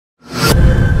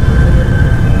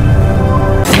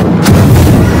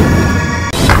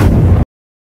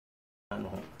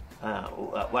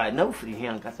now free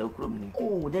here and Castle Crum.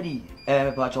 Oh, Daddy,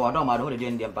 Pachuadama, I don't know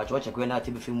the Pachuacha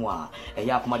Grenati Bifimwa, a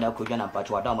Yakumada Kujan and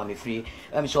Pachuadama me free.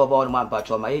 I'm so about my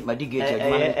Pacho, my digger,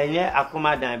 and yet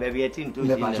Akumada, baby, a tin to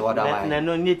Pachuadama. And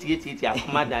no need to get it,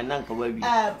 Akumada and Uncle Baby.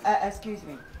 Excuse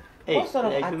me. What sort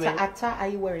of attire are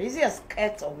you wearing? Is it a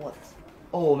skirt or what?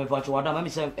 Oh, me Pachuadama,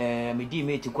 me dear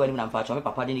me to call him and Pacho,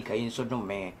 Papa didn't in so no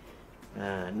man.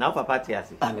 Now Papa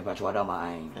Tiasi, I'm a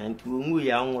Pachuadama, and to whom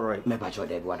we are all right. Me Pacho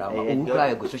dead, what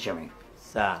I go to sharing.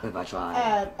 Sir,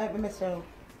 Mr.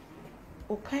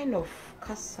 What kind of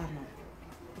casano?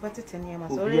 But it's in Yamas.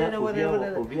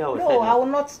 No, I will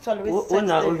not tolerate such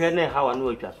things. How I know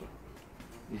it.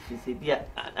 If you see, yeah,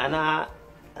 and I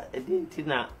didn't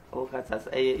know. Oh, that's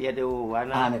a the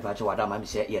one. I'm a Pachuadama, I'm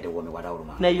saying, yeah, the woman without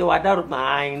my. You are out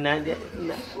mine.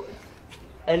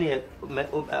 Any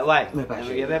why?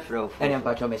 You have a and I'm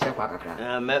Pacho, Mr.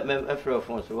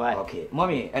 Quacker. Why? Okay,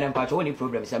 Mommy, and I'm Pacho, any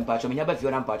problems, and Pacho, never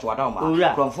feel I'm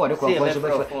Pachuadama. From for the conference.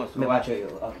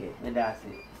 Okay, that's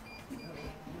it.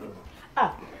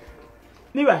 Ah,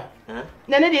 Mira,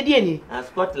 Nana de Dieni,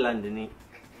 Scotland, and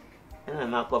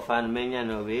I'm a fan, many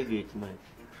of a great man.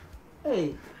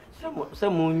 Hey,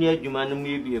 some moon yet, you man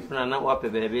may be a plan of what a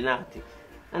baby natty,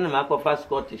 and I'm a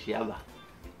Scottish Yaba.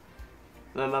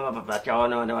 Hey!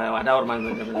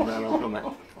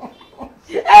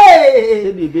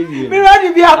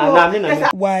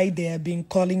 Why they have been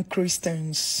calling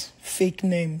Christians fake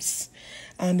names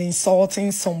and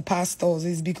insulting some pastors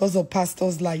is because of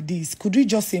pastors like this. Could you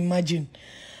just imagine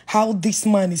how this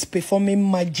man is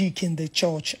performing magic in the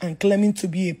church and claiming to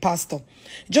be a pastor?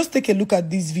 Just take a look at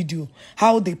this video,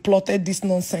 how they plotted this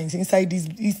nonsense inside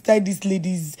this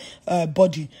lady's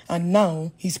body, and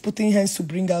now he's putting hands to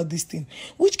bring out this thing.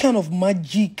 Which kind of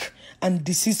magic and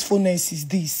deceitfulness is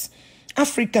this?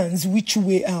 Africans, which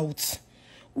way out?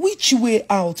 Which way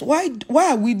out? Why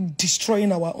are we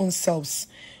destroying our own selves?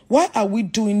 Why are we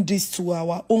doing this to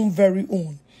our own very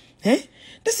own? Eh?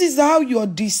 This is how you're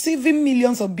deceiving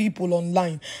millions of people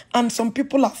online, and some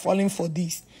people are falling for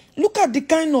this. Look at the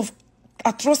kind of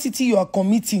atrocity you are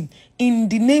committing in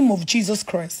the name of Jesus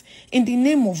Christ, in the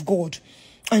name of God,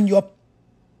 and you are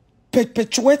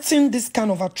perpetuating this kind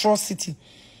of atrocity.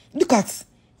 Look at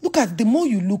the more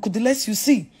you look, the less you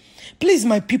see. Please,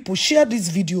 my people, share this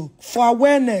video for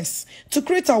awareness, to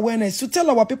create awareness, to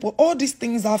tell our people all these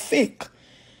things are fake.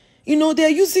 You know, they're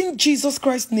using Jesus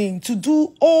Christ's name to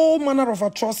do all manner of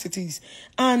atrocities.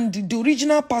 And the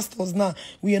original pastors now,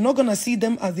 we are not going to see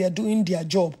them as they are doing their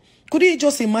job. Could you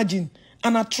just imagine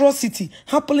an atrocity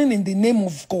happening in the name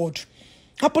of God?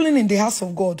 Happening in the house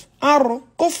of God? Arrow,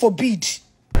 God forbid.